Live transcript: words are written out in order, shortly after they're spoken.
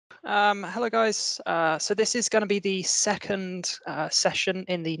Hello guys. So this is going to be the second session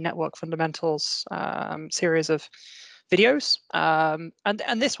in the Network Fundamentals series of videos.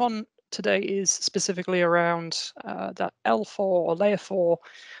 And this one today is specifically around that L4 or layer 4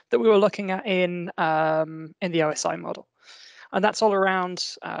 that we were looking at in the OSI model. And that's all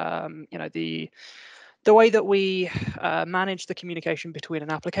around the way that we manage the communication between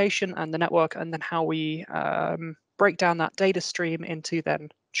an application and the network, and then how we break down that data stream into then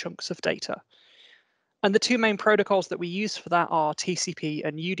chunks of data. And the two main protocols that we use for that are TCP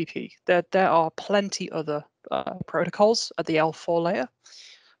and UDP. There are plenty other protocols at the L4 layer,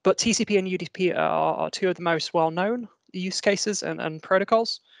 but TCP and UDP are two of the most well-known use cases and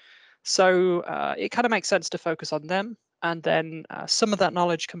protocols. So it kind of makes sense to focus on them, and then some of that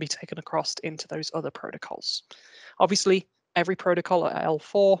knowledge can be taken across into those other protocols. Obviously, every protocol at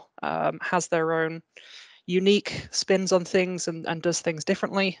L4 has their own unique spins on things and does things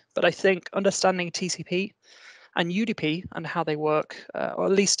differently, but I think understanding TCP and UDP and how they work, or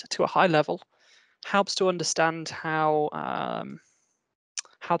at least to a high level, helps to understand how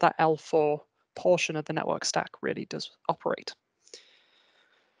that L4 portion of the network stack really does operate.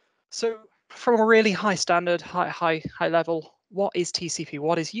 So from a really high standard, high level, what is TCP?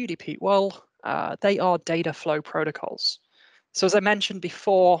 What is UDP? Well, they are data flow protocols. So as I mentioned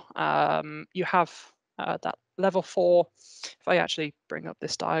before, you have that level 4. If I actually bring up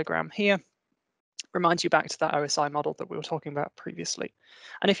this diagram here, reminds you back to that OSI model that we were talking about previously.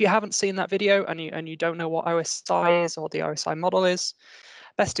 And if you haven't seen that video and you don't know what OSI is or the OSI model is,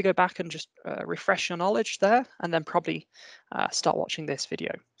 best to go back and just refresh your knowledge there, and then probably start watching this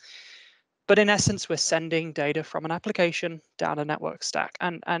video. But in essence, we're sending data from an application down a network stack.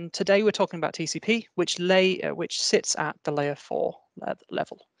 And today we're talking about TCP, which sits at the layer 4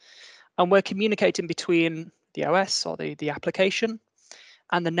 level. And we're communicating between the OS or the application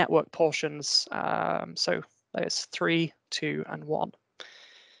and the network portions, so layers 3, 2, and 1.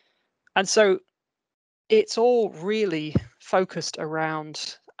 And so it's all really focused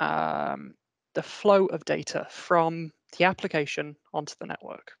around the flow of data from the application onto the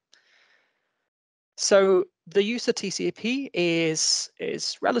network. So the use of TCP is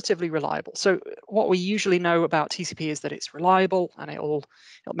relatively reliable. So what we usually know about TCP is that it's reliable, and it'll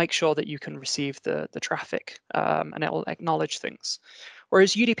make sure that you can receive the traffic, and it'll acknowledge things.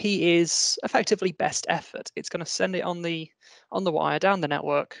 Whereas UDP is effectively best effort. It's going to send it on the wire down the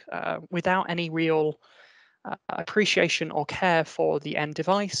network without any real appreciation or care for the end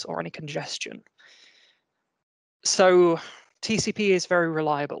device or any congestion. So TCP is very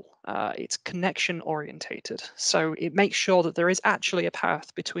reliable. It's connection orientated. So it makes sure that there is actually a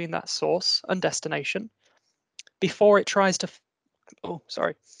path between that source and destination before it tries to,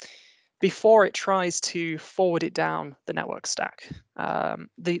 before it tries to forward it down the network stack,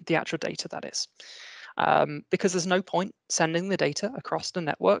 the actual data, that is. Because there's no point sending the data across the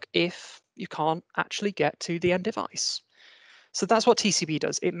network if you can't actually get to the end device. So that's what TCP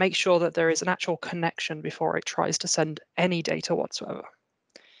does. It makes sure that there is an actual connection before it tries to send any data whatsoever.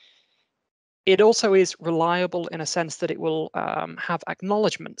 It also is reliable in a sense that it will have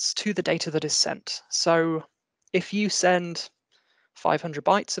acknowledgements to the data that is sent. So if you send 500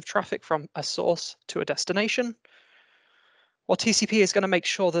 bytes of traffic from a source to a destination, well, TCP is going to make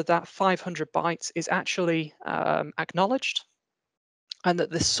sure that that 500 bytes is actually acknowledged, and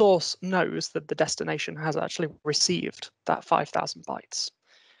that the source knows that the destination has actually received that 5,000 bytes.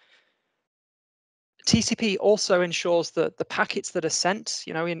 TCP also ensures that the packets that are sent,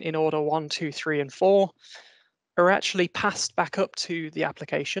 in order 1, 2, 3, and 4, are actually passed back up to the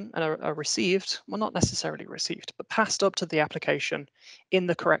application and are received, well, not necessarily received, but passed up to the application in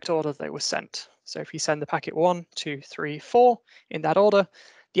the correct order they were sent. So if you send the packet 1, 2, 3, 4 in that order,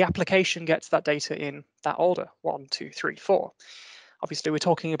 the application gets that data in that order, 1, 2, 3, 4. Obviously, we're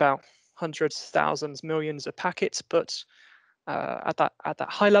talking about hundreds, thousands, millions of packets, but at that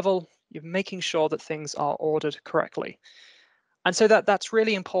high level, you're making sure that things are ordered correctly. And so that's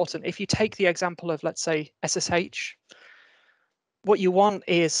really important. If you take the example of, let's say, SSH, what you want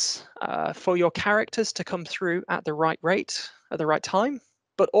is for your characters to come through at the right rate, at the right time,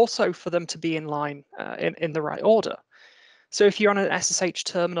 but also for them to be in line in the right order. So if you're on an SSH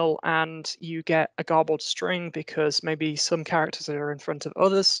terminal and you get a garbled string because maybe some characters are in front of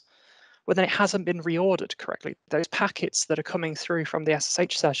others, well, then it hasn't been reordered correctly. Those packets that are coming through from the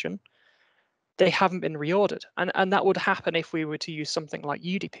SSH session, they haven't been reordered. And that would happen if we were to use something like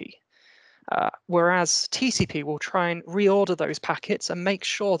UDP. Whereas TCP will try and reorder those packets and make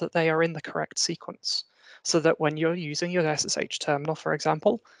sure that they are in the correct sequence, so that when you're using your SSH terminal, for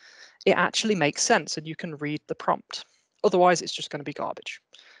example, it actually makes sense and you can read the prompt. Otherwise, it's just going to be garbage.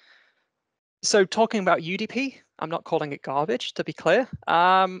 So talking about UDP, I'm not calling it garbage, to be clear,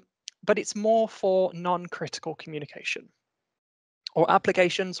 but it's more for non-critical communication or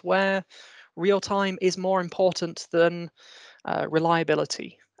applications where real time is more important than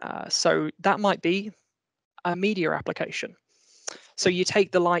reliability. So that might be a media application. So you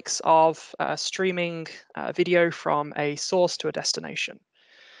take the likes of streaming video from a source to a destination.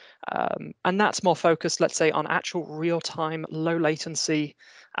 And that's more focused, let's say, on actual real-time, low latency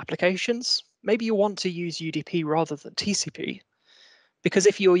applications. Maybe you want to use UDP rather than TCP, because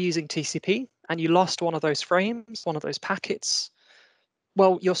if you're using TCP and you lost one of those frames, one of those packets,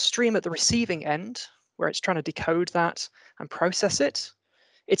 well, your stream at the receiving end, where it's trying to decode that and process it,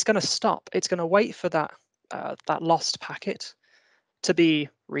 it's going to stop. It's going to wait for that lost packet to be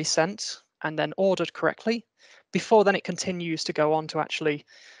resent and then ordered correctly before then it continues to go on to actually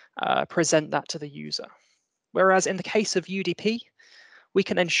present that to the user. Whereas in the case of UDP, we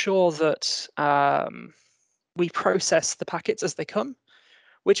can ensure that we process the packets as they come,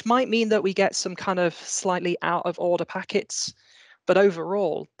 which might mean that we get some kind of slightly out of order packets, but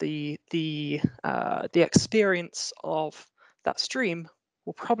overall the experience of that stream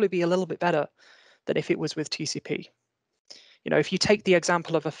will probably be a little bit better than if it was with TCP. You know, if you take the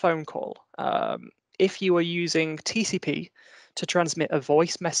example of a phone call, if you were using TCP to transmit a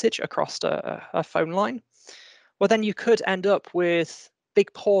voice message across a phone line, well, then you could end up with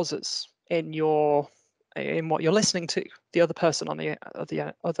big pauses in what you're listening to, the other person on the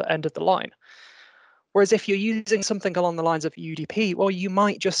other end of the line. Whereas if you're using something along the lines of UDP, well, you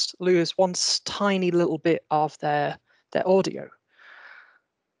might just lose one tiny little bit of their audio.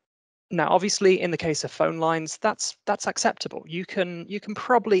 Now, obviously, in the case of phone lines, that's acceptable. You can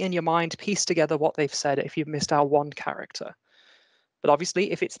probably in your mind piece together what they've said if you've missed out one character. But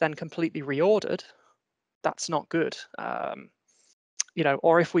obviously, if it's then completely reordered, that's not good. You know,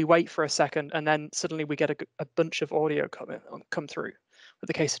 or if we wait for a second and then suddenly we get a bunch of audio come through. With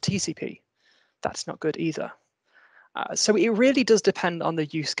the case of TCP, that's not good either. So it really does depend on the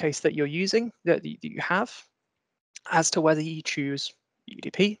use case that you're using, that you have, as to whether you choose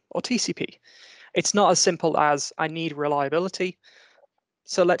UDP or TCP. It's not as simple as I need reliability,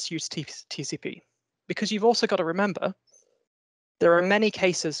 so let's use TCP. Because you've also got to remember, there are many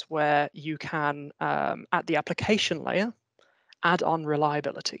cases where you can, at the application layer, add on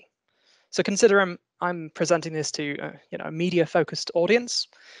reliability. So consider I'm presenting this to a media-focused audience.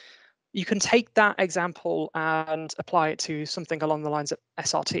 You can take that example and apply it to something along the lines of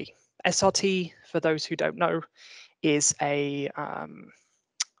SRT. SRT, for those who don't know, is a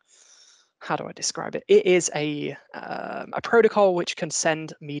how do I describe it? It is a protocol which can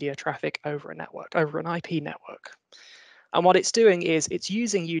send media traffic over a network, over an IP network. And what it's doing is it's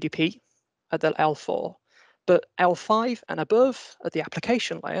using UDP at the L4, but L5 and above at the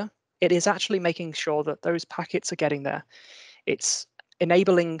application layer, it is actually making sure that those packets are getting there. It's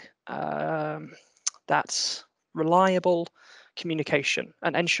enabling that reliable communication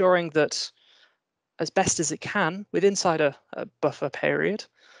and ensuring that as best as it can, with inside a buffer period,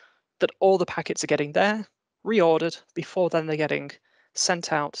 that all the packets are getting there, reordered, before then they're getting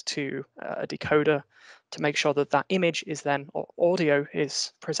sent out to a decoder to make sure that that image is then, or audio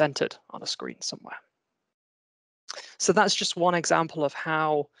is presented on a screen somewhere. So that's just one example of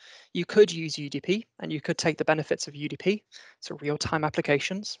how you could use UDP and you could take the benefits of UDP, so real-time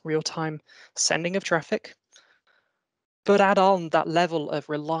applications, real-time sending of traffic, but add on that level of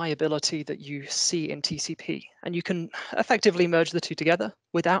reliability that you see in TCP. And you can effectively merge the two together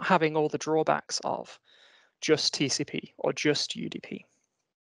without having all the drawbacks of just TCP or just UDP.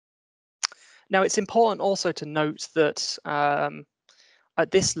 Now, it's important also to note that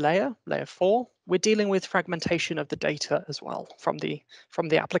at this layer 4, we're dealing with fragmentation of the data as well from the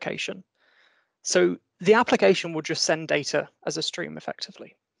application. So the application will just send data as a stream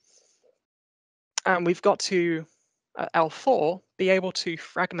effectively. And we've got to, L4, be able to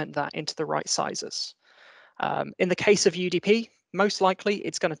fragment that into the right sizes. In the case of UDP, most likely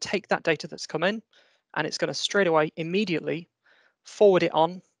it's going to take that data that's come in and it's going to straight away, immediately forward it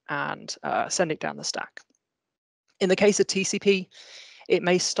on and send it down the stack. In the case of TCP, it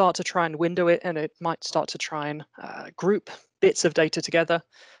may start to try and window it, and it might start to try and group bits of data together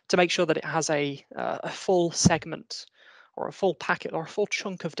to make sure that it has a full segment or a full packet or a full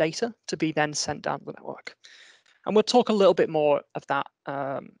chunk of data to be then sent down the network. And we'll talk a little bit more of that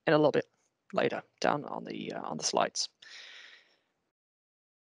in a little bit later down on the slides.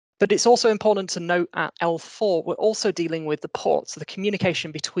 But it's also important to note at L4, we're also dealing with the ports, so the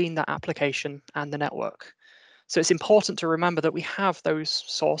communication between that application and the network. So it's important to remember that we have those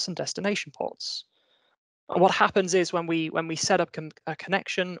source and destination ports. What happens is when we set up a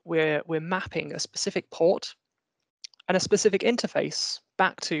connection, we're mapping a specific port and a specific interface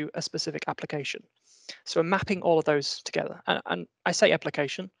back to a specific application. So we're mapping all of those together. And I say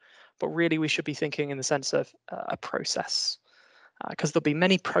application, but really we should be thinking in the sense of a process, because there'll be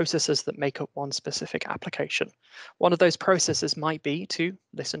many processes that make up one specific application. One of those processes might be to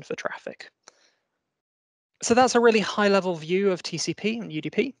listen for traffic. So that's a really high-level view of TCP and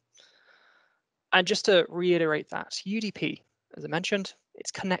UDP. And just to reiterate that, UDP, as I mentioned,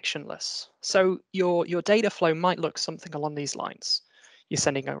 it's connectionless. So your data flow might look something along these lines. You're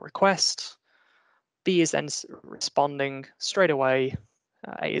sending a request, B is then responding straight away,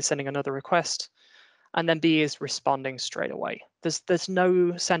 A is sending another request, and then B is responding straight away. There's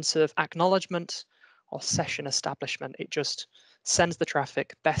no sense of acknowledgement or session establishment. It just sends the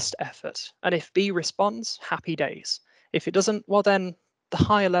traffic, best effort. And if B responds, happy days. If it doesn't, well then the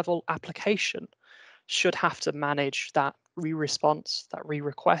higher level application should have to manage that re-response, that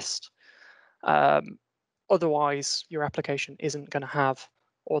re-request. Otherwise, your application isn't going to have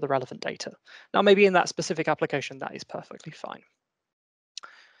all the relevant data. Now, maybe in that specific application, that is perfectly fine.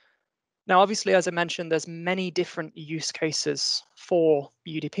 Now, obviously, as I mentioned, there's many different use cases for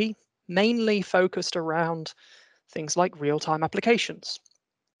UDP, mainly focused around things like real-time applications.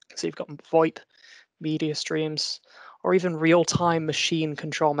 So you've got VoIP, media streams, or even real-time machine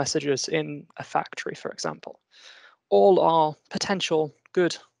control messages in a factory, for example. All are potential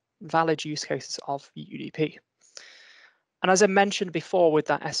good, valid use cases of UDP. And as I mentioned before with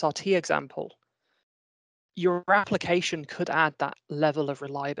that SRT example, your application could add that level of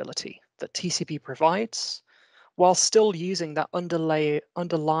reliability that TCP provides while still using that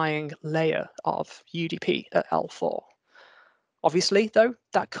underlying layer of UDP at L4. Obviously, though,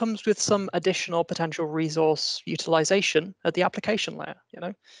 that comes with some additional potential resource utilization at the application layer,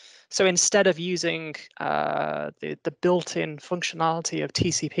 So instead of using the built-in functionality of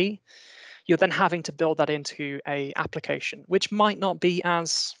TCP, you're then having to build that into an application, which might not be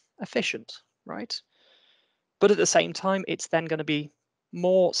as efficient, right? But at the same time, it's then going to be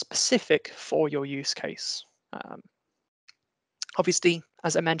more specific for your use case. Obviously,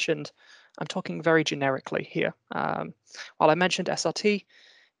 as I mentioned, I'm talking very generically here. While I mentioned SRT,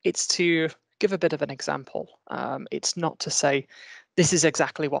 it's to give a bit of an example. It's not to say this is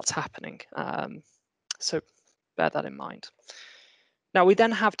exactly what's happening. So bear that in mind. Now we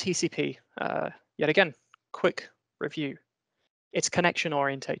then have TCP. Yet again, quick review. It's connection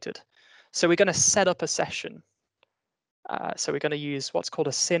orientated. So we're going to set up a session. So we're going to use what's called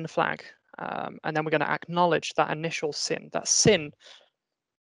a SYN flag. And then we're going to acknowledge that initial SYN.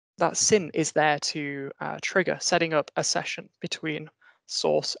 That SYN is there to trigger setting up a session between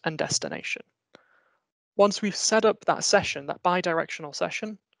source and destination. Once we've set up that session, that bidirectional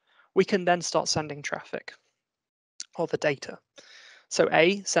session, we can then start sending traffic or the data. So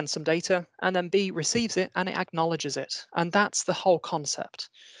A sends some data and then B receives it and it acknowledges it. And that's the whole concept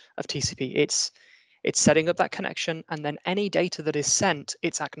of TCP. It's setting up that connection and then any data that is sent,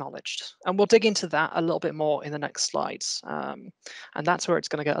 it's acknowledged. And we'll dig into that a little bit more in the next slides. And that's where it's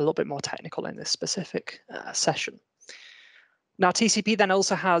going to get a little bit more technical in this specific session. Now, TCP then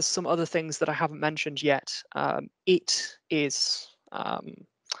also has some other things that I haven't mentioned yet. It is, how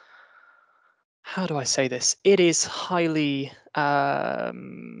do I say this? It is highly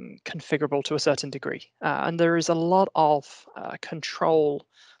configurable to a certain degree. And there is a lot of control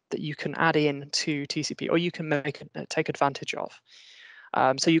that you can add in to TCP, or you can take advantage of.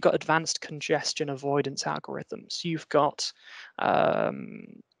 So you've got advanced congestion avoidance algorithms. You've got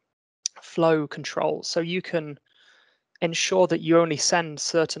flow control. So you can ensure that you only send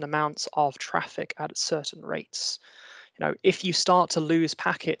certain amounts of traffic at certain rates. If you start to lose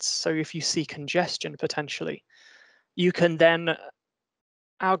packets, so if you see congestion potentially, you can then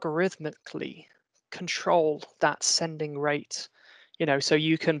algorithmically control that sending rate. So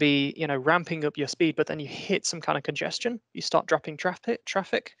you can be, ramping up your speed, but then you hit some kind of congestion, you start dropping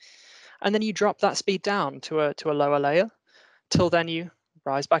traffic, and then you drop that speed down to a lower layer, till then you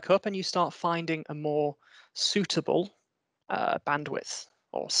rise back up and you start finding a more suitable bandwidth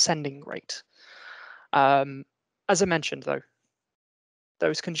or sending rate. As I mentioned, though,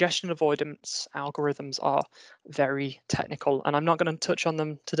 those congestion avoidance algorithms are very technical, and I'm not going to touch on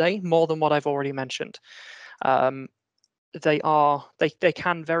them today more than what I've already mentioned. They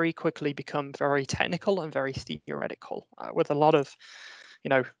can very quickly become very technical and very theoretical, with a lot of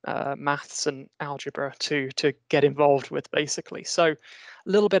maths and algebra to get involved with, basically. So a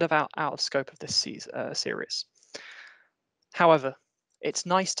little bit out of scope of this series. However, it's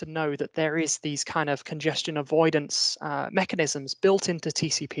nice to know that there is these kind of congestion avoidance mechanisms built into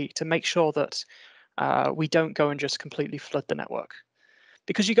TCP to make sure that We don't go and just completely flood the network.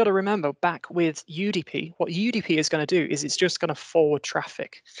 Because you got to remember, back with UDP, what UDP is going to do is it's just going to forward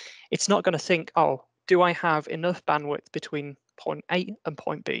traffic. It's not going to think, oh, do I have enough bandwidth between point A and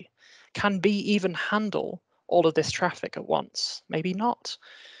point B? Can B even handle all of this traffic at once? Maybe not.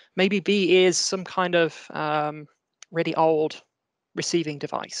 Maybe B is some kind of really old receiving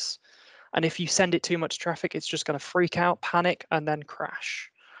device. And if you send it too much traffic, it's just going to freak out, panic, and then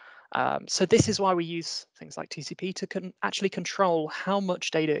crash. So this is why we use things like TCP to actually control how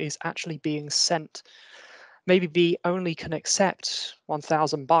much data is actually being sent. Maybe B only can accept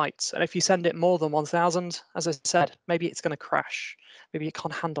 1,000 bytes. And if you send it more than 1,000, as I said, maybe it's going to crash. Maybe it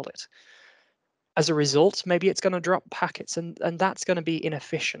can't handle it. As a result, maybe it's going to drop packets, and that's going to be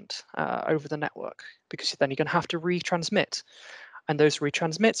inefficient over the network, because then you're going to have to retransmit, and those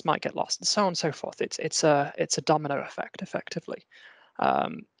retransmits might get lost, and so on and so forth. It's a domino effect, effectively.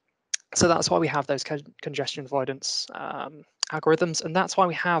 So that's why we have those congestion avoidance algorithms, and that's why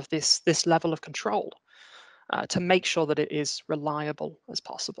we have this level of control to make sure that it is reliable as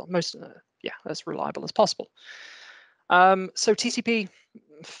possible. As reliable as possible. So TCP,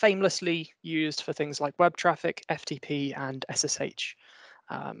 famously used for things like web traffic, FTP, and SSH.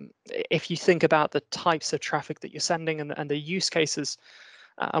 If you think about the types of traffic that you're sending and the use cases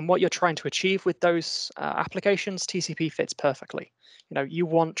and what you're trying to achieve with those applications, TCP fits perfectly. You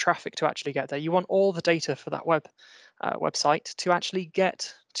want traffic to actually get there. You want all the data for that website to actually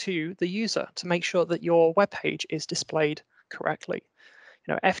get to the user, to make sure that your web page is displayed correctly.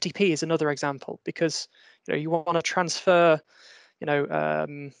 FTP is another example, because you want to transfer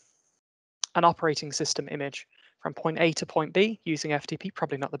an operating system image from point A to point B using FTP.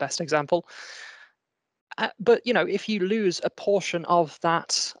 Probably not the best example. But if you lose a portion of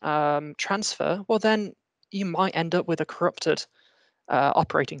that transfer, well, then you might end up with a corrupted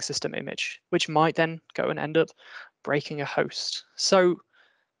operating system image, which might then go and end up breaking a host. So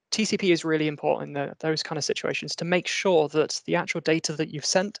TCP is really important in those kind of situations, to make sure that the actual data that you've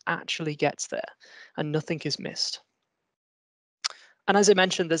sent actually gets there and nothing is missed. And as I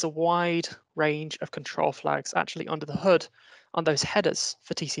mentioned, there's a wide range of control flags actually under the hood on those headers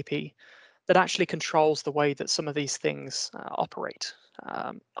for TCP that actually controls the way that some of these things operate.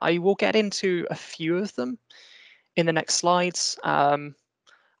 I will get into a few of them in the next slides,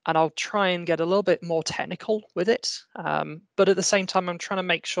 and I'll try and get a little bit more technical with it. But at the same time, I'm trying to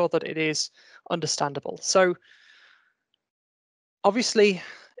make sure that it is understandable. So obviously,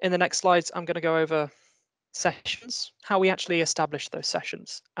 in the next slides, I'm going to go over sessions, how we actually establish those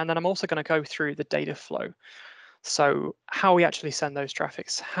sessions. And then I'm also going to go through the data flow. So how we actually send those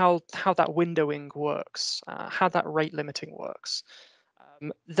traffics, how that windowing works, how that rate limiting works.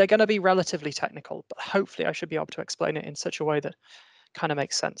 They're going to be relatively technical, but hopefully I should be able to explain it in such a way that kind of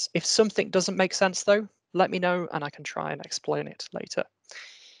makes sense. If something doesn't make sense, though, let me know and I can try and explain it later.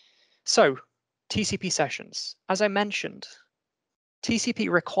 So TCP sessions, as I mentioned, TCP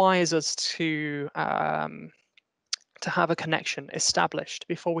requires us to have a connection established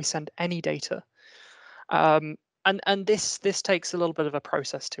before we send any data. And this takes a little bit of a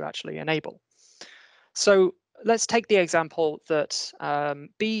process to actually enable. So let's take the example that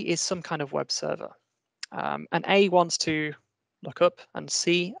B is some kind of web server, and A wants to look up and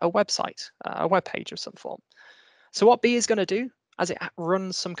see a website, a web page of some form. So what B is going to do, as it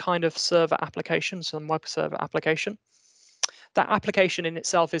runs some kind of server application, some web server application, that application in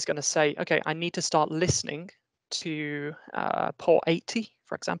itself is going to say, okay, I need to start listening to port 80,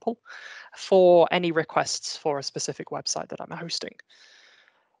 for example, for any requests for a specific website that I'm hosting.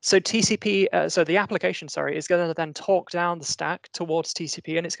 So TCP, so the application, sorry, is going to then talk down the stack towards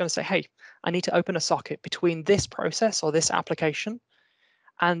TCP, and it's going to say, hey, I need to open a socket between this process or this application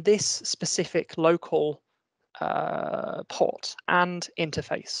and this specific local port and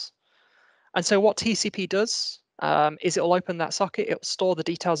interface. And so what TCP does is it will open that socket, it will store the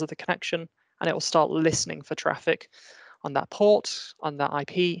details of the connection, and it will start listening for traffic on that port, on that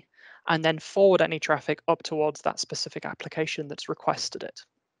IP, and then forward any traffic up towards that specific application that's requested it.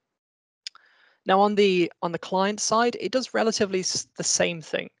 Now on the client side, it does relatively the same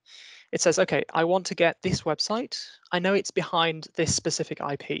thing. It says, okay, I want to get this website. I know it's behind this specific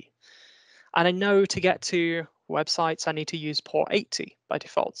IP. And I know to get to websites, I need to use port 80 by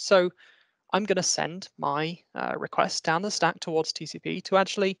default. So I'm going to send my request down the stack towards TCP to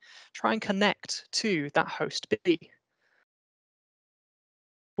actually try and connect to that host B.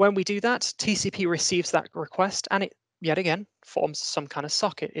 When we do that, TCP receives that request, and it yet again forms some kind of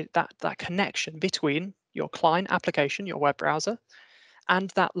socket. That connection between your client application, your web browser,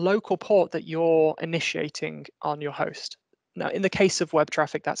 and that local port that you're initiating on your host. Now, in the case of web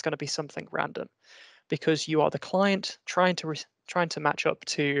traffic, that's going to be something random because you are the client trying to match up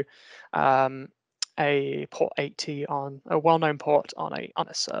to a port 80 on a well-known port on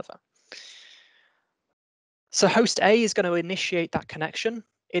a server. So host A is going to initiate that connection.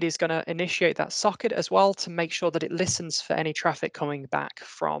 It is going to initiate that socket as well to make sure that it listens for any traffic coming back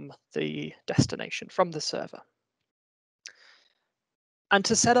from the destination, from the server. And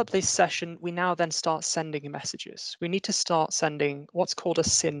to set up this session, we now then start sending messages. We need to start sending what's called a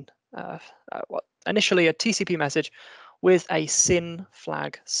SYN, initially a TCP message with a SYN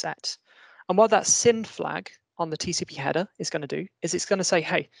flag set. And what that SYN flag on the TCP header is going to do is it's going to say,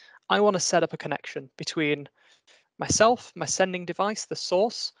 hey, I want to set up a connection between myself, my sending device, the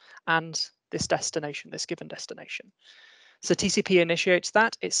source, and this destination, this given destination. So TCP initiates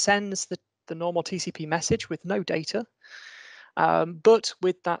that. It sends the normal TCP message with no data, but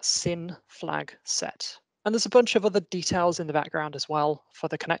with that SYN flag set. And there's a bunch of other details in the background as well for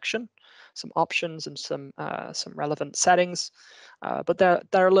the connection, some options and some relevant settings, but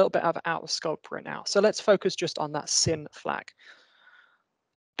they're a little bit out of scope right now. So let's focus just on that SYN flag.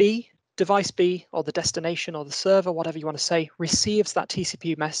 Device B, or the destination or the server, whatever you want to say, receives that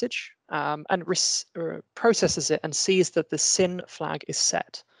TCP message and processes it and sees that the SYN flag is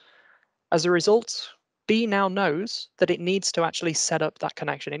set. As a result, B now knows that it needs to actually set up that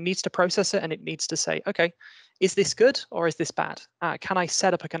connection. It needs to process it and it needs to say, okay, is this good or is this bad? Can I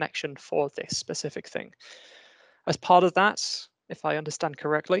set up a connection for this specific thing? As part of that, if I understand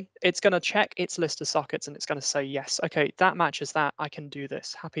correctly, it's going to check its list of sockets and it's going to say, yes, okay, that matches that. I can do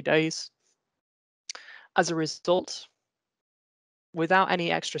this. Happy days. As a result, without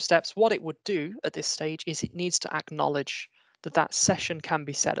any extra steps, what it would do at this stage is it needs to acknowledge that that session can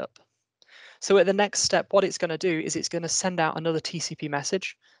be set up. So at the next step, what it's going to do is it's going to send out another TCP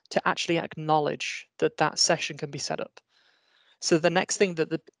message to actually acknowledge that that session can be set up. So the next thing that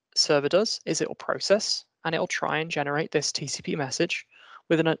the server does is it will process and it will try and generate this TCP message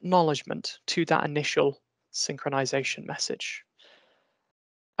with an acknowledgement to that initial synchronization message.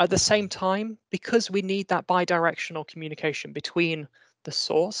 At the same time, because we need that bidirectional communication between the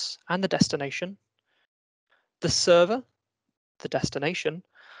source and the destination, the server, the destination,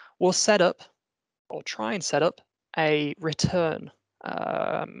 will set up or try and set up a return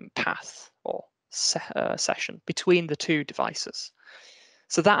path or session between the two devices.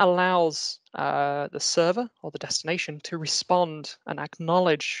 So that allows the server or the destination to respond and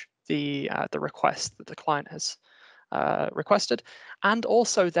acknowledge the request that the client has requested, and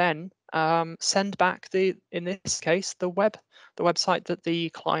also then send back in this case, the website that the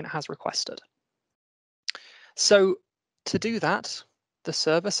client has requested. So to do that, the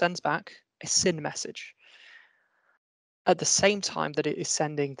server sends back a SYN message at the same time that it is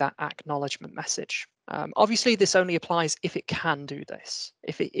sending that acknowledgement message. Obviously, this only applies if it can do this.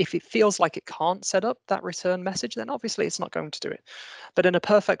 If it feels like it can't set up that return message, then obviously it's not going to do it. But in a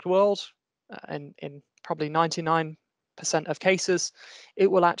perfect world, in probably 99% of cases,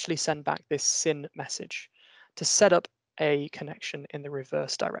 it will actually send back this SYN message to set up a connection in the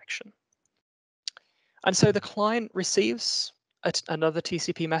reverse direction. And so the client receives another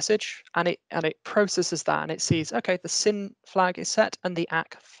TCP message and it processes that and it sees, okay, the SYN flag is set and the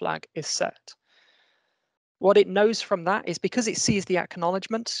ACK flag is set. What it knows from that is because it sees the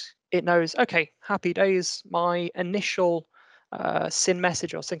acknowledgement, it knows, okay, happy days, my initial SYN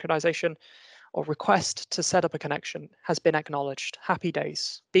message or synchronization or request to set up a connection has been acknowledged. Happy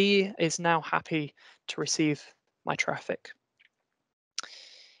days. B is now happy to receive my traffic.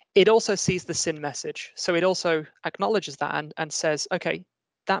 It also sees the SYN message. So it also acknowledges that and says, okay,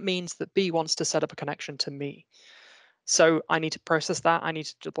 that means that B wants to set up a connection to me. So I need to process that. I need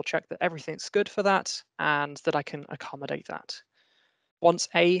to double check that everything's good for that and that I can accommodate that. Once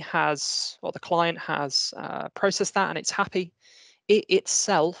A has, or the client has processed that and it's happy, it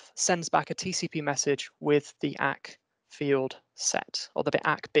itself sends back a TCP message with the ACK field set or the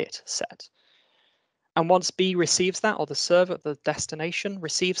ACK bit set. And once B receives that, or the server, the destination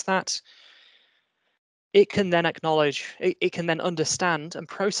receives that, it can then acknowledge, it can then understand and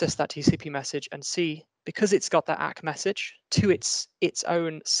process that TCP message and see, because it's got that ACK message to its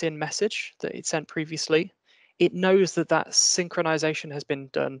own SYN message that it sent previously, it knows that that synchronization has been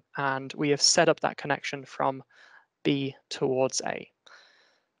done and we have set up that connection from B towards A.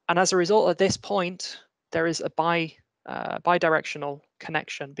 And as a result, at this point, there is a bidirectional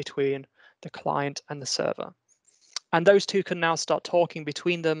connection between the client and the server. And those two can now start talking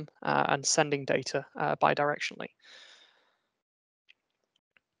between them and sending data bidirectionally.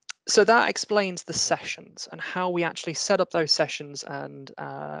 So that explains the sessions and how we actually set up those sessions and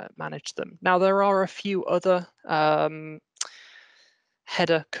manage them. Now, there are a few other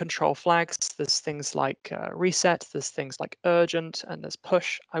header control flags. There's things like reset, there's things like urgent, and there's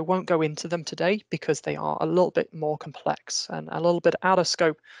push. I won't go into them today because they are a little bit more complex and a little bit out of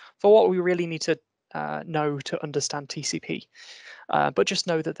scope for what we really need to know to understand TCP, but just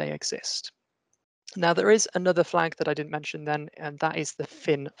know that they exist. Now, there is another flag that I didn't mention then, and that is the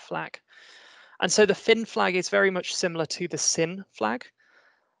fin flag. And so the fin flag is very much similar to the SYN flag.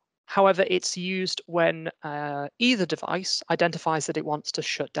 However, it's used when either device identifies that it wants to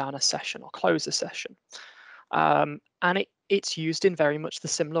shut down a session or close a session. And it's used in very much the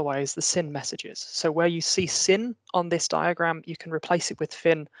similar way as the SYN messages. So where you see SYN on this diagram, you can replace it with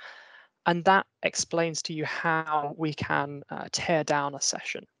fin, and that explains to you how we can tear down a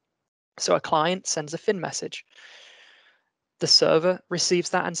session. So a client sends a fin message. The server receives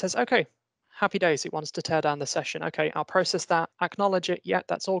that and says, okay, happy days, it wants to tear down the session. Okay, I'll process that, acknowledge it. Yeah,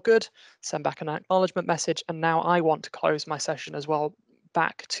 that's all good. Send back an acknowledgement message. And now I want to close my session as well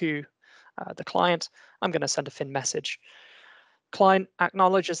back to the client. I'm going to send a fin message. Client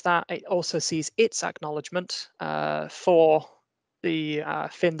acknowledges that. It also sees its acknowledgement for the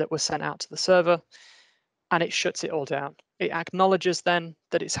fin that was sent out to the server, and it shuts it all down. It acknowledges then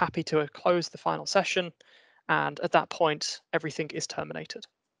that it's happy to close the final session, and at that point, everything is terminated.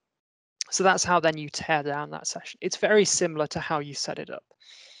 So that's how then you tear down that session. It's very similar to how you set it up.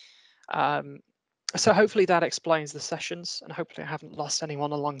 So hopefully that explains the sessions, and hopefully I haven't lost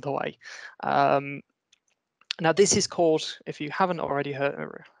anyone along the way. Now this is called, if you haven't already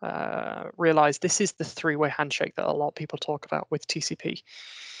realized, this is the three-way handshake that a lot of people talk about with TCP.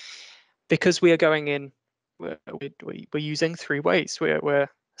 Because we are going in, we're using three ways. We're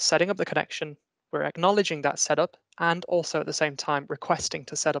setting up the connection, we're acknowledging that setup, and also at the same time requesting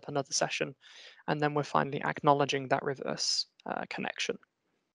to set up another session, and then we're finally acknowledging that reverse connection.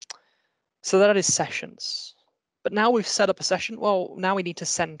 So that is sessions. But now we've set up a session, well, now we need to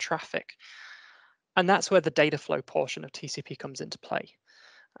send traffic. And that's where the data flow portion of TCP comes into play.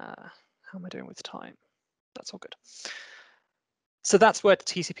 How am I doing with time? That's all good. So that's where the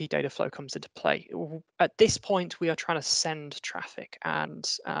TCP data flow comes into play. At this point, we are trying to send traffic. And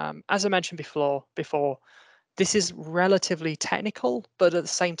as I mentioned before, this is relatively technical, but at the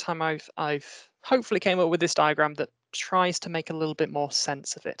same time, I've hopefully came up with this diagram that tries to make a little bit more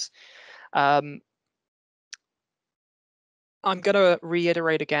sense of it. I'm going to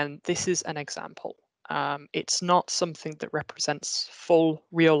reiterate again, this is an example. It's not something that represents full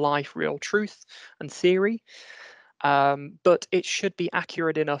real life, real truth and theory, but it should be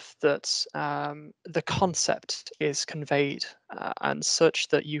accurate enough that the concept is conveyed and such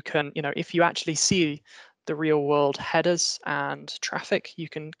that you can, if you actually see the real world headers and traffic, you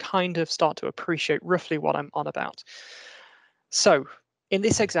can kind of start to appreciate roughly what I'm on about. So in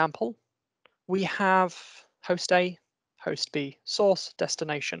this example, we have host A, host B, source,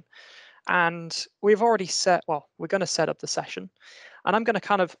 destination. And we've already set, well, we're going to set up the session. And I'm going to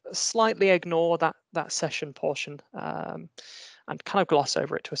kind of slightly ignore that session portion and kind of gloss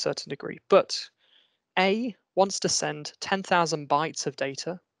over it to a certain degree. But A wants to send 10,000 bytes of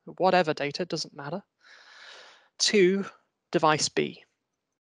data, whatever data, doesn't matter, to device B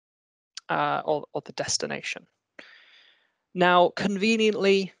or the destination. Now,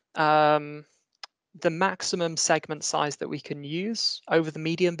 conveniently, the maximum segment size that we can use over the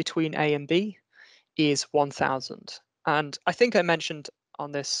medium between A and B is 1000. And I think I mentioned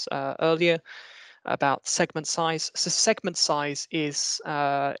on this earlier about segment size. So segment size is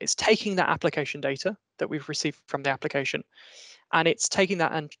taking that application data that we've received from the application, and it's taking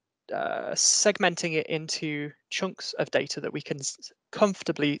that and segmenting it into chunks of data that we can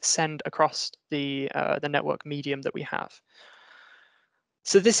comfortably send across the network medium that we have.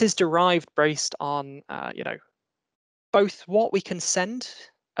 So this is derived based on, both what we can send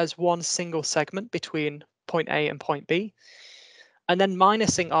as one single segment between point A and point B, and then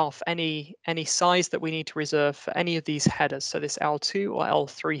minusing off any size that we need to reserve for any of these headers. So this L2 or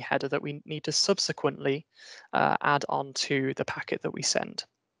L3 header that we need to subsequently add on to the packet that we send.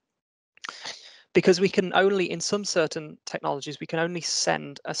 Because we can only, in some certain technologies, we can only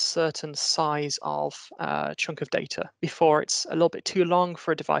send a certain size of chunk of data before it's a little bit too long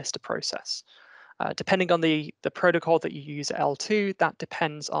for a device to process. Depending on the protocol that you use at L2, that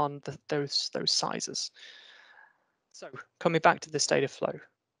depends on those sizes. So coming back to this data flow,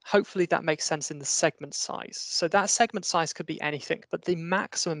 hopefully that makes sense in the segment size. So that segment size could be anything, but the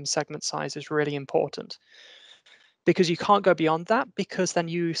maximum segment size is really important because you can't go beyond that, because then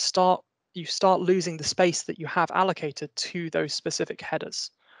you start losing the space that you have allocated to those specific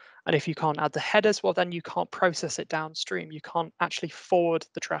headers. And if you can't add the headers, well, then you can't process it downstream. You can't actually forward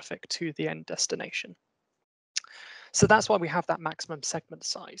the traffic to the end destination. So that's why we have that maximum segment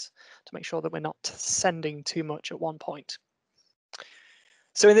size, to make sure that we're not sending too much at one point.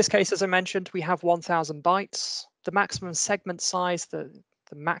 So in this case, as I mentioned, we have 1000 bytes. The maximum segment size, the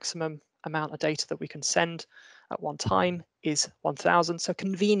maximum amount of data that we can send at one time is 1000. So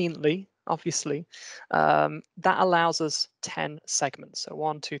conveniently, obviously, that allows us 10 segments. So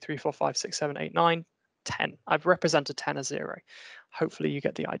 1, 2, 3, 4, 5, 6, 7, 8, 9, 10. I've represented 10 as 0. Hopefully you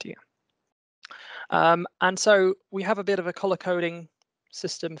get the idea. And so we have a bit of a color coding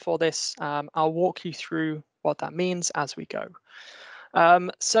system for this. I'll walk you through what that means as we go.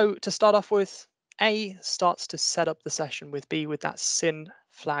 So to start off with, A starts to set up the session with B with that SYN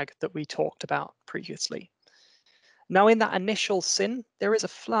flag that we talked about previously. Now in that initial SYN, there is a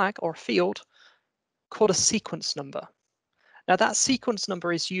flag or field called a sequence number. Now that sequence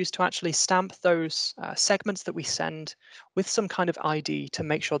number is used to actually stamp those segments that we send with some kind of ID to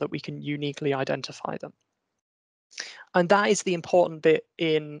make sure that we can uniquely identify them. And that is the important bit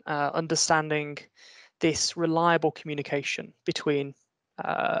in understanding this reliable communication between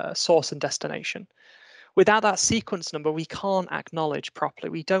source and destination. Without that sequence number, we can't acknowledge properly.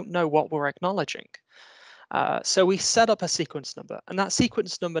 We don't know what we're acknowledging. So we set up a sequence number, and that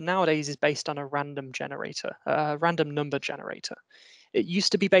sequence number nowadays is based on a random generator, a random number generator. It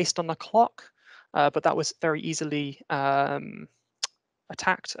used to be based on the clock, but that was very easily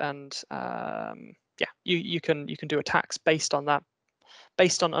attacked, and yeah, you can do attacks based on that,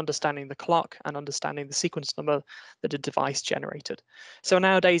 based on understanding the clock and understanding the sequence number that a device generated. So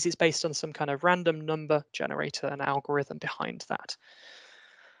nowadays it's based on some kind of random number generator and algorithm behind that.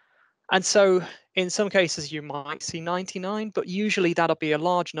 And so in some cases you might see 99, but usually that'll be a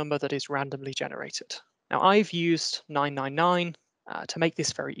large number that is randomly generated. Now I've used 999 to make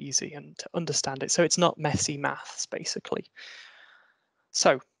this very easy and to understand it, so it's not messy maths basically.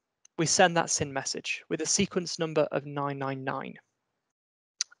 So we send that SYN message with a sequence number of 999.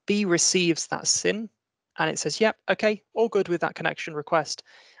 B receives that SYN and it says, yep, okay, all good with that connection request.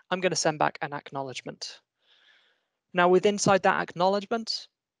 I'm going to send back an acknowledgement. Now with inside that acknowledgement,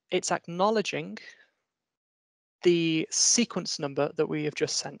 it's acknowledging the sequence number that we have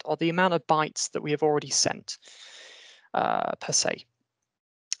just sent, or the amount of bytes that we have already sent per se.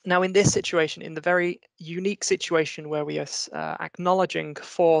 Now in this situation, in the very unique situation where we are acknowledging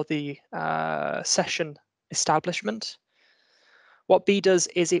for the session establishment, what B does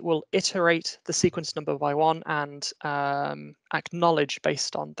is it will iterate the sequence number by 1 and acknowledge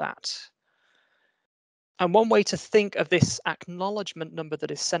based on that. And one way to think of this acknowledgement number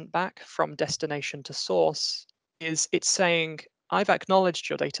that is sent back from destination to source is it's saying, I've acknowledged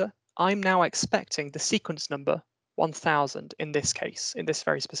your data. I'm now expecting the sequence number 1000 in this case, in this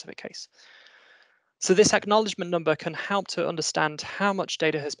very specific case. So this acknowledgement number can help to understand how much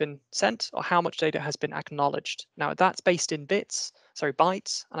data has been sent or how much data has been acknowledged. Now that's based in bytes,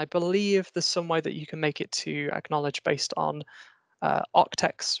 and I believe there's some way that you can make it to acknowledge based on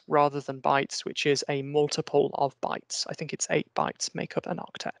octets rather than bytes, which is a multiple of bytes. I think it's 8 bytes make up an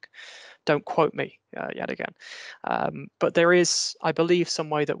octet. Don't quote me yet again. But there is, I believe,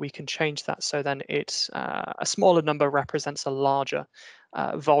 some way that we can change that so then it's a smaller number represents a larger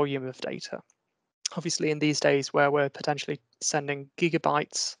volume of data. Obviously, in these days where we're potentially sending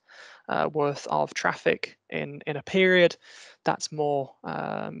gigabytes worth of traffic in a period, that's more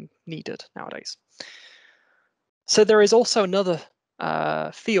needed nowadays. So there is also another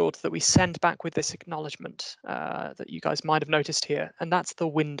field that we send back with this acknowledgement that you guys might have noticed here, and that's the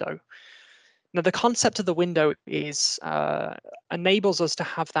window. Now, the concept of the window is enables us to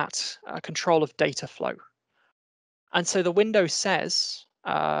have that control of data flow. And so the window says,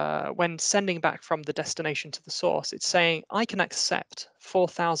 when sending back from the destination to the source, it's saying, I can accept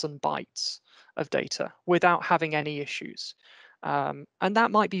 4000 bytes of data without having any issues. And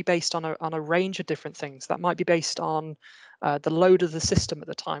that might be based on a range of different things. That might be based on the load of the system at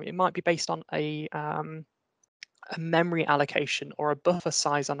the time. It might be based on a memory allocation or a buffer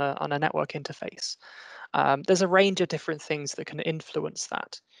size on a network interface. There's a range of different things that can influence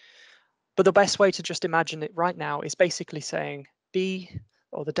that. But the best way to just imagine it right now is basically saying B,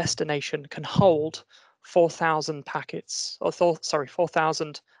 or the destination, can hold 4000 packets, or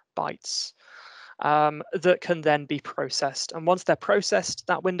 4000 bytes that can then be processed. And once they're processed,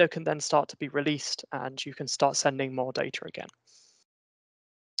 that window can then start to be released and you can start sending more data again.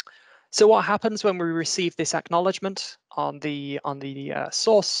 So what happens when we receive this acknowledgement on the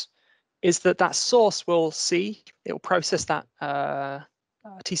source is that source will see, it will process that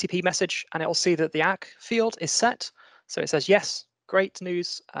TCP message, and it will see that the ACK field is set. So it says, yes, great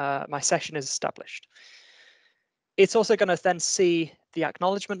news, my session is established. It's also going to then see the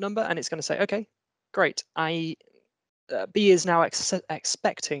acknowledgement number, and it's going to say, okay, great, B is now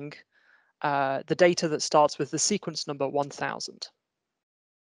expecting the data that starts with the sequence number 1000.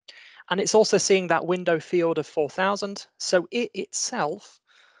 And it's also seeing that window field of 4000. So it itself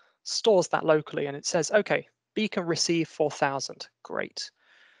stores that locally and it says, okay, B can receive 4000. Great.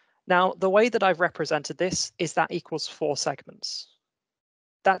 Now, the way that I've represented this is that equals 4 segments.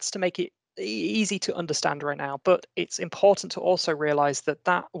 That's to make it easy to understand right now, but it's important to also realize that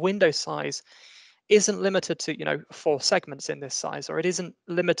that window size isn't limited to 4 segments in this size, or it isn't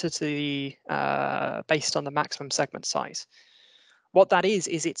limited to the based on the maximum segment size. What that is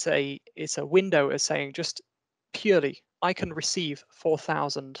it's a window as saying just purely I can receive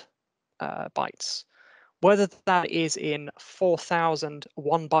 4000 bytes, whether that is in 4000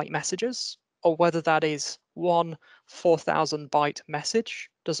 1-byte messages or whether that is one 4000 byte message,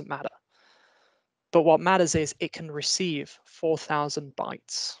 doesn't matter. But what matters is it can receive 4000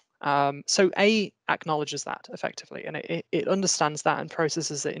 bytes. So A acknowledges that effectively, and it understands that and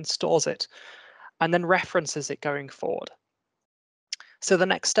processes it and stores it, and then references it going forward. So the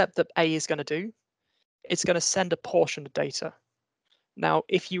next step that A is going to do, it's going to send a portion of data. Now,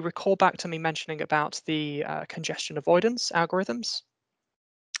 if you recall back to me mentioning about the congestion avoidance algorithms,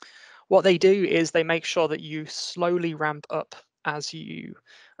 what they do is they make sure that you slowly ramp up as you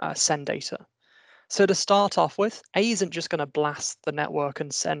send data. So to start off with, A isn't just going to blast the network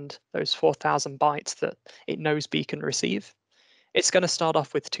and send those 4000 bytes that it knows B can receive. It's going to start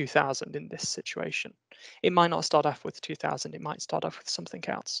off with 2000 in this situation. It might not start off with 2000, it might start off with something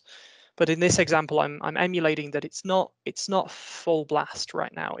else. But in this example, I'm emulating that it's not full blast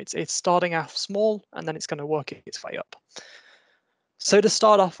right now. It's starting off small and then it's going to work its way up. So to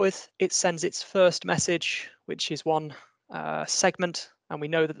start off with, it sends its first message, which is one segment, and we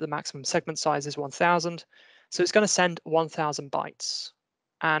know that the maximum segment size is 1000. So it's going to send 1000 bytes.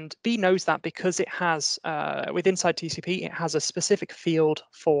 And B knows that because it has, with inside TCP, it has a specific field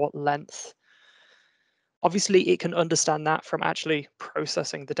for length. Obviously, it can understand that from actually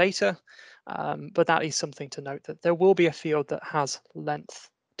processing the data, but that is something to note, that there will be a field that has length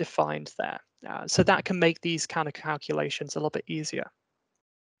defined there. So that can make these kind of calculations a little bit easier.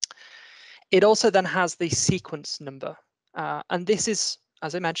 It also then has the sequence number, and this is,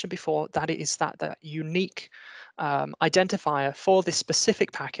 as I mentioned before, that is that unique identifier for this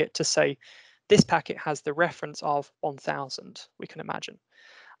specific packet to say this packet has the reference of 1000, we can imagine.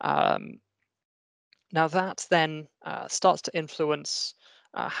 Now that then starts to influence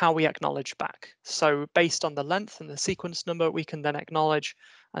how we acknowledge back. So based on the length and the sequence number, we can then acknowledge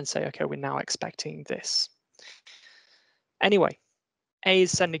and say, okay, we're now expecting this. Anyway, A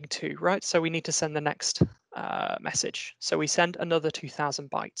is sending 2, right? So we need to send the next message. So we send another 2000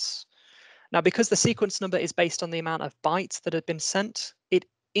 bytes. Now, because the sequence number is based on the amount of bytes that have been sent, it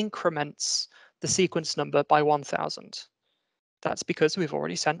increments the sequence number by 1000. That's because we've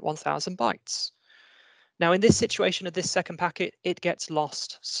already sent 1000 bytes. Now, in this situation of this second packet, it gets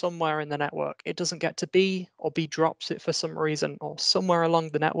lost somewhere in the network. It doesn't get to B, or B drops it for some reason, or somewhere along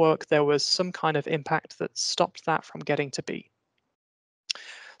the network there was some kind of impact that stopped that from getting to B.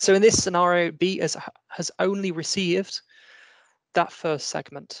 So in this scenario, B has only received that first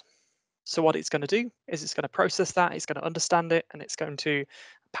segment. So what it's going to do is it's going to process that, it's going to understand it, and it's going to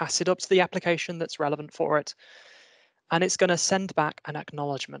pass it up to the application that's relevant for it. And it's going to send back an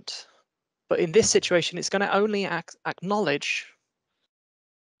acknowledgement. But in this situation, it's going to only acknowledge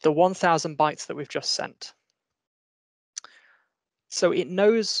the 1000 bytes that we've just sent. So it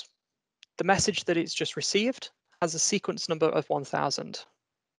knows the message that it's just received has a sequence number of 1000.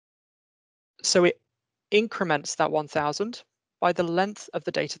 So it increments that 1000 by the length of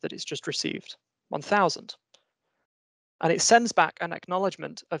the data that it's just received, 1000. And it sends back an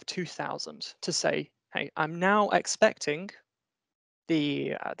acknowledgement of 2000 to say, hey, I'm now expecting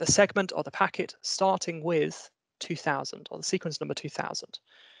the segment or the packet starting with 2000, or the sequence number 2000.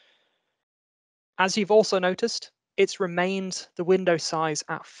 As you've also noticed, it's remained the window size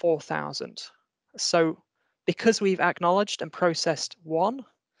at 4000. So because we've acknowledged and processed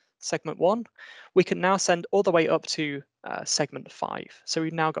segment 1, we can now send all the way up to segment 5. So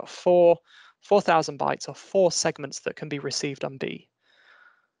we've now got 4000 bytes, or 4 segments that can be received on B.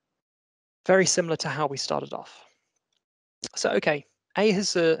 Very similar to how we started off. So okay, A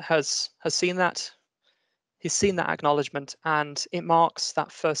has seen that. He's seen that acknowledgement, and it marks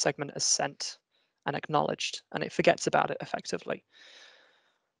that first segment as sent and acknowledged, and it forgets about it effectively.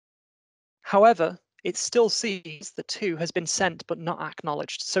 However, it still sees that 2 has been sent but not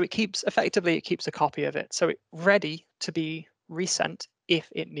acknowledged. So it keeps a copy of it. So it's ready to be resent if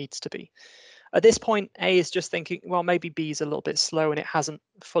it needs to be. At this point, A is just thinking, well, maybe B is a little bit slow and it hasn't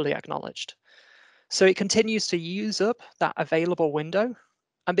fully acknowledged. So it continues to use up that available window.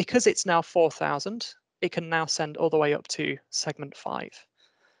 And because it's now 4,000, it can now send all the way up to segment 5.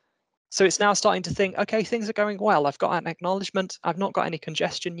 So it's now starting to think, okay, things are going well. I've got an acknowledgement. I've not got any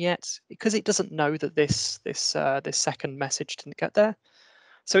congestion yet, because it doesn't know that this second message didn't get there.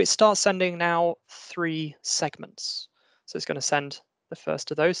 So it starts sending now 3 segments. So it's going to send the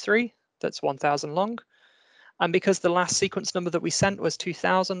first of those 3. That's 1,000 long. And because the last sequence number that we sent was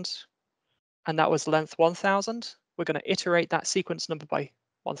 2,000, and that was length 1,000, we're going to iterate that sequence number by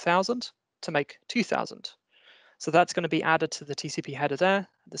 1,000 to make 2,000. So that's going to be added to the TCP header there,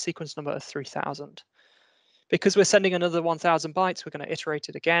 the sequence number of 3,000. Because we're sending another 1,000 bytes, we're going to iterate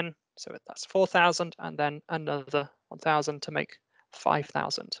it again. So that's 4,000, and then another 1,000 to make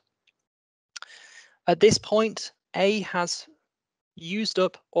 5,000. At this point, A has used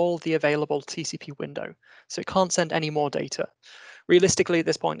up all the available TCP window, so it can't send any more data. Realistically, at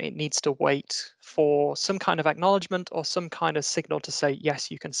this point, it needs to wait for some kind of acknowledgement or some kind of signal to say, yes,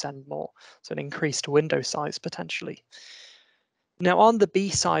 you can send more. So an increased window size potentially. Now on the B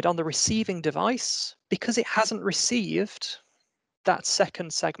side, on the receiving device, because it hasn't received that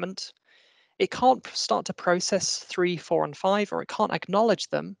second segment, it can't start to process 3, 4, and 5, or it can't acknowledge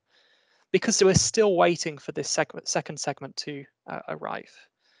them, because we're still waiting for this second segment to arrive.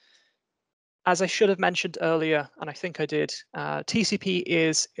 As I should have mentioned earlier, and I think I did, TCP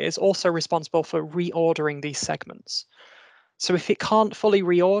is also responsible for reordering these segments. So if it can't fully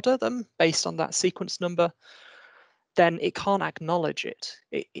reorder them based on that sequence number, then it can't acknowledge it.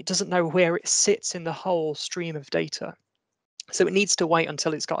 It doesn't know where it sits in the whole stream of data. So it needs to wait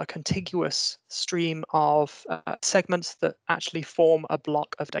until it's got a contiguous stream of segments that actually form a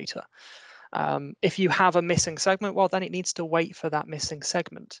block of data. If you have a missing segment, well, then it needs to wait for that missing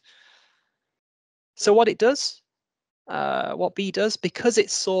segment. So what it does, what B does, because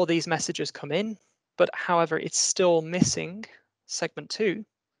it saw these messages come in, but however, it's still missing segment 2,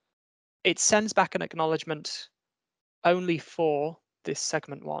 it sends back an acknowledgement only for this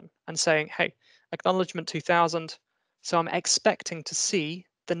segment 1 and saying, hey, acknowledgement 2000. So I'm expecting to see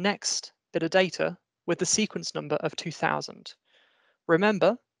the next bit of data with the sequence number of 2000.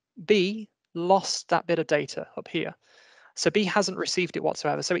 Remember, B lost that bit of data up here. So B hasn't received it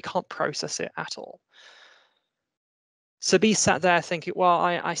whatsoever, so it can't process it at all. So B sat there thinking, well,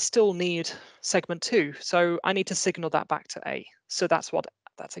 I still need segment 2, so I need to signal that back to A. So that's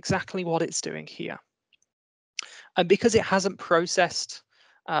exactly what it's doing here. And because it hasn't processed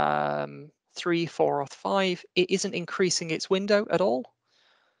 3, 4, or 5, it isn't increasing its window at all.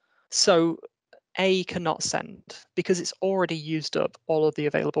 So A cannot send, because it's already used up all of the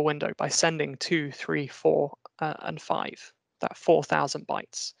available window by sending 2, 3, 4, and 5, that 4,000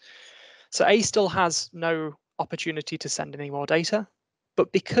 bytes. So A still has no opportunity to send any more data,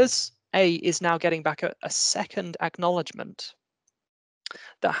 but because A is now getting back a second acknowledgement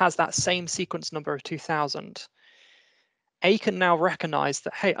that has that same sequence number of 2000, A can now recognize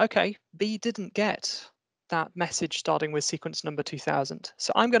that, hey, okay, B didn't get that message starting with sequence number 2000.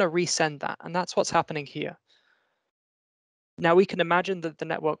 So I'm going to resend that, and that's what's happening here. Now we can imagine that the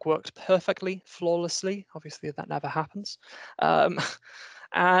network worked perfectly, flawlessly. Obviously, that never happens.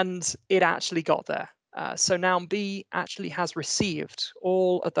 And it actually got there. So now B actually has received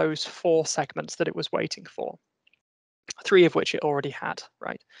all of those 4 segments that it was waiting for, 3 of which it already had,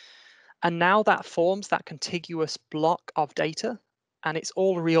 right? And now that forms that contiguous block of data, and it's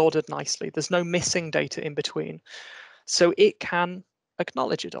all reordered nicely. There's no missing data in between. So it can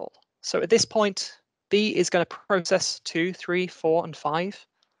acknowledge it all. So at this point, B is going to process 2, 3, 4, and 5.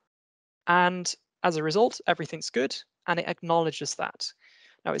 And as a result, everything's good, and it acknowledges that.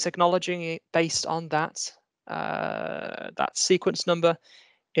 Now it's acknowledging it based on that, that sequence number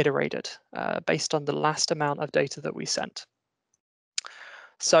iterated, based on the last amount of data that we sent.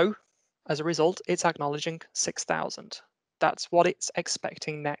 So as a result, it's acknowledging 6,000. That's what it's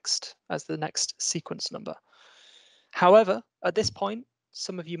expecting next as the next sequence number. However, at this point,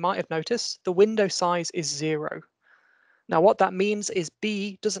 some of you might have noticed the window size is 0. Now what that means is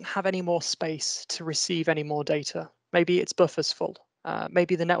B doesn't have any more space to receive any more data. Maybe its buffer's full.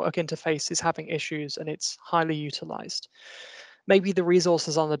 Maybe the network interface is having issues and it's highly utilized. Maybe the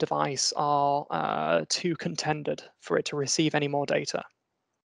resources on the device are too contended for it to receive any more data.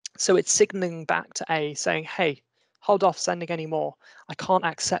 So it's signaling back to A saying, hey, hold off sending any more. I can't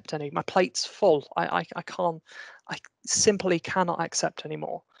accept any. My plate's full. I simply cannot accept any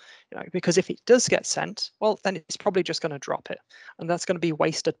more. Because if it does get sent, well, then it's probably just going to drop it. And that's going to be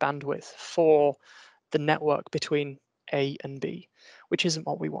wasted bandwidth for the network between A and B, which isn't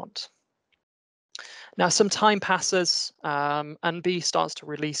what we want. Now, some time passes and B starts to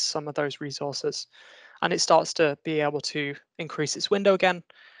release some of those resources, and it starts to be able to increase its window again.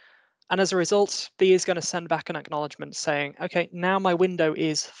 And as a result, B is going to send back an acknowledgement saying, okay, now my window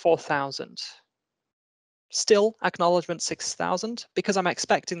is 4,000. Still acknowledgement 6,000 because I'm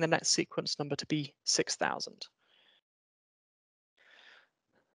expecting the next sequence number to be 6,000.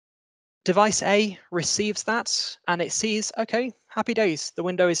 Device A receives that and it sees, okay, happy days. The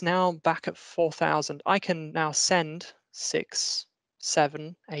window is now back at 4,000. I can now send 6,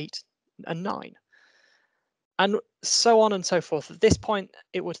 7, 8, and 9. And so on and so forth. At this point,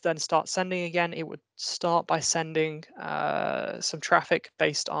 it would then start sending again. It would start by sending some traffic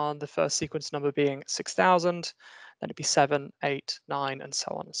based on the first sequence number being 6,000, then it'd be 7, 8, 9, and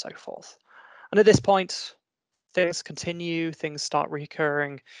so on and so forth. And at this point, things continue, things start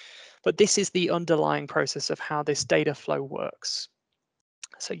recurring, but this is the underlying process of how this data flow works.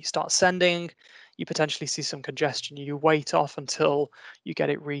 So you start sending, you potentially see some congestion, you wait off until you get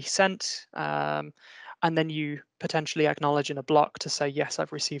it resent, and then you potentially acknowledge in a block to say, yes,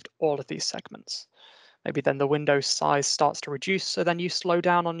 I've received all of these segments. Maybe then the window size starts to reduce, so then you slow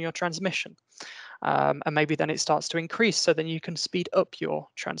down on your transmission. And maybe then it starts to increase, so then you can speed up your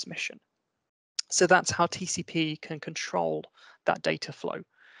transmission. So that's how TCP can control that data flow.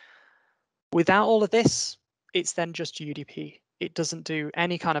 Without all of this, it's then just UDP. It doesn't do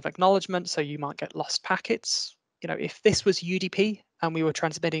any kind of acknowledgement, so you might get lost packets. You know, if this was UDP and we were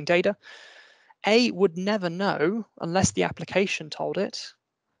transmitting data, A would never know, unless the application told it,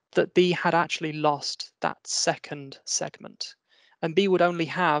 that B had actually lost that second segment. And B would only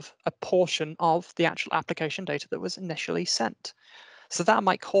have a portion of the actual application data that was initially sent. So that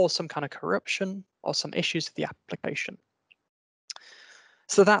might cause some kind of corruption or some issues with the application.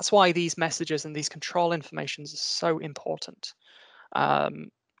 So that's why these messages and these control informations are so important.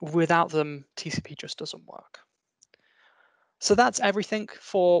 Without them, TCP just doesn't work. So that's everything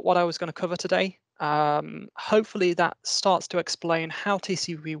for what I was going to cover today. Hopefully that starts to explain how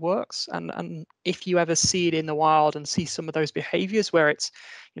TCP works, and if you ever see it in the wild and see some of those behaviors where it's,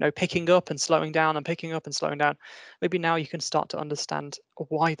 you know, picking up and slowing down and picking up and slowing down, maybe now you can start to understand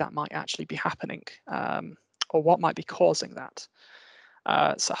why that might actually be happening, or what might be causing that.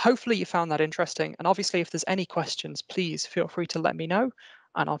 So hopefully you found that interesting. And obviously, if there's any questions, please feel free to let me know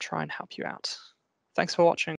and I'll try and help you out. Thanks for watching.